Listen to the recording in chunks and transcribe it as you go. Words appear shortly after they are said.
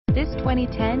This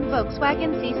 2010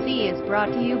 Volkswagen CC is brought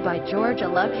to you by Georgia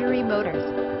Luxury Motors.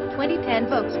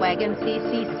 2010 Volkswagen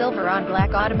CC Silver on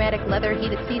Black, automatic leather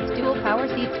heated seats, dual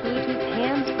power seats, Bluetooth,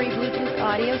 hands-free Bluetooth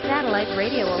audio, satellite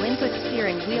radio, input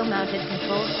steering wheel mounted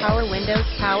controls, power windows,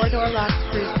 power door locks,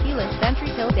 cruise, keyless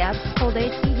entry, hill gas, cold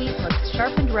AC heat, looks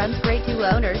sharpened, runs great, 2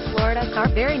 owners, Florida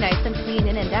car, very nice and clean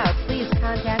in and out. Please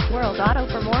contact World Auto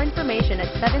for more information at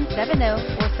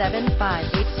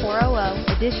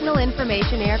 770-475-8400. Additional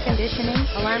information: air conditioning,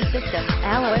 alarm system,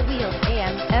 alloy wheels,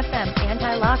 AM, FM,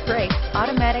 anti-lock brakes,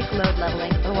 automatic load leveling,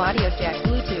 audio jack,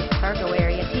 Bluetooth, cargo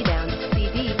area, T-downs,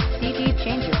 CD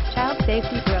changer, child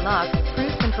safety door lock,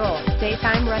 cruise control,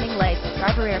 daytime running lights,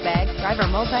 driver airbag, driver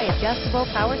multi-adjustable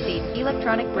power seat,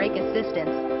 electronic brake assistance,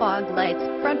 fog lights,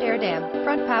 front air dam,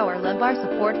 front power lumbar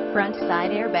support, front side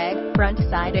airbag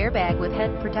with head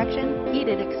protection,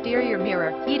 heated exterior mirror,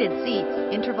 heated seats,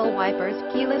 interval wipers,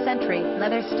 keyless entry,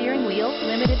 leather steering wheel,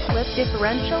 limited slip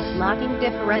differential, locking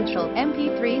differential,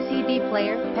 MP3 CD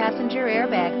player, passenger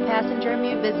airbag, passenger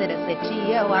mute. Visit us at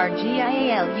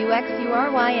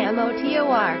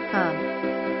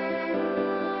GORGIALUXURYMOTOR.com.